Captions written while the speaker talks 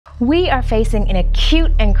We are facing an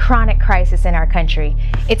acute and chronic crisis in our country.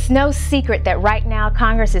 It's no secret that right now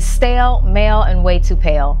Congress is stale, male, and way too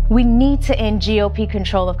pale. We need to end GOP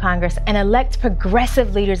control of Congress and elect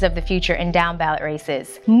progressive leaders of the future in down-ballot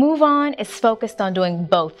races. MoveOn is focused on doing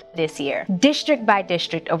both this year. District by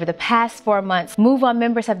district, over the past 4 months, MoveOn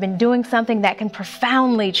members have been doing something that can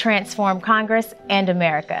profoundly transform Congress and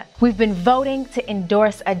America. We've been voting to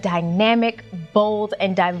endorse a dynamic, bold,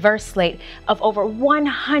 and diverse slate of over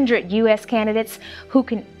 100 U.S. candidates who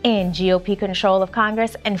can end GOP control of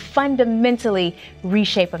Congress and fundamentally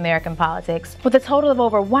reshape American politics. With a total of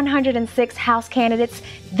over 106 House candidates,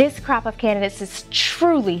 this crop of candidates is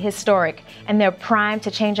truly historic, and they're primed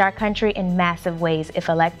to change our country in massive ways if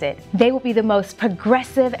elected. They will be the most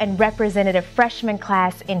progressive and representative freshman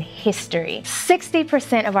class in history.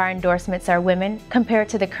 60% of our endorsements are women, compared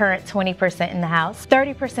to the current 20% in the House.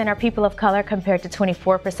 30% are people of color, compared to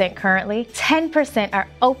 24% currently. 10% are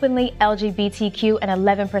openly LGBTQ, and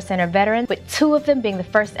 11% are veterans, with 2 of them being the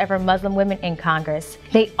first ever Muslim women in Congress.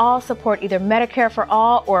 They all support either Medicare for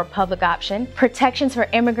all or a public option, protections for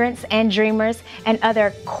immigrants and dreamers, and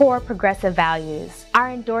other core progressive values.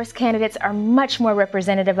 Our endorsed candidates are much more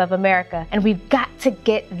representative of America, and we've got to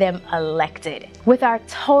get them elected. With our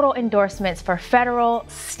total endorsements for federal,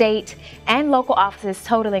 state, and local offices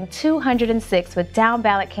totaling 206, with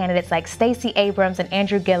down-ballot candidates like Stacey Abrams and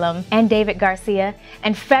Andrew Gillum and David Garcia,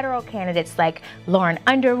 and federal candidates like Lauren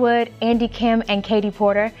Underwood, Andy Kim, and Katie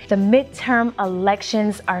Porter, the midterm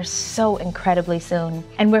elections are so incredibly soon.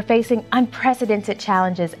 And we're facing unprecedented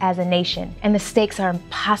challenges as a nation, and the stakes are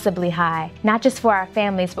impossibly high, not just for our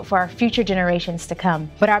families, but for our future generations to come.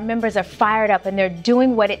 But our members are fired up, and they're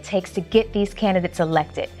doing what it takes to get these candidates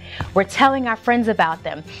elected. We're telling our friends about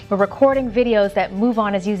them. We're recording videos that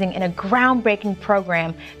MoveOn is using in a groundbreaking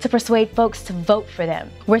program to persuade folks to vote for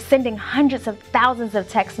them. We're sending hundreds of thousands of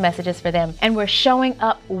text messages for them, and we're showing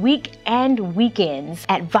up week and weekends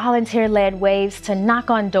at volunteer-led waves to knock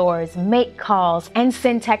on doors, make calls, and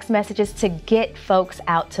send text messages to get folks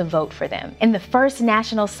out to vote for them. In the first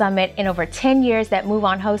national summit in over 10 years that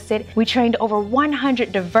MoveOn hosted, we trained over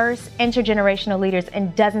 100 diverse intergenerational leaders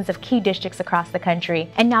in dozens of key districts across the country.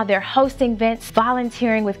 And now they're hosting events,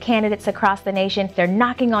 volunteering with candidates across the nation. They're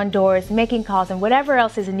knocking on doors, making calls, and whatever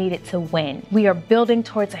else is needed to win. We are building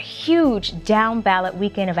towards a huge down-ballot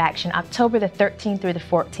weekend of action, October the 13th through the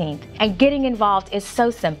 14th. And getting involved is so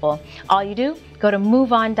simple. All you do, go to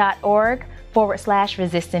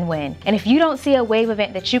moveon.org/resist and win. And if you don't see a wave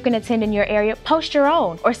event that you can attend in your area, post your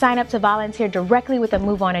own or sign up to volunteer directly with a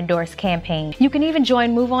MoveOn endorsed campaign. You can even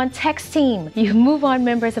join MoveOn text team. You MoveOn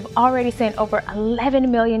members have already sent over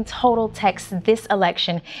 11 million total texts this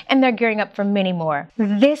election, and they're gearing up for many more.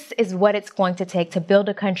 This is what it's going to take to build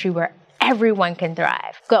a country where everyone can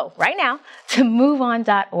thrive. Go right now to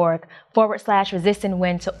moveon.org/resist and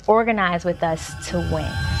win to organize with us to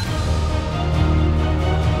win.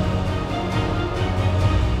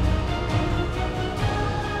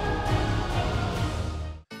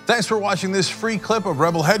 Thanks for watching this free clip of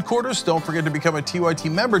Rebel Headquarters. Don't forget to become a TYT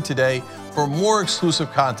member today for more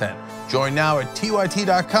exclusive content. Join now at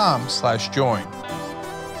tyt.com/join.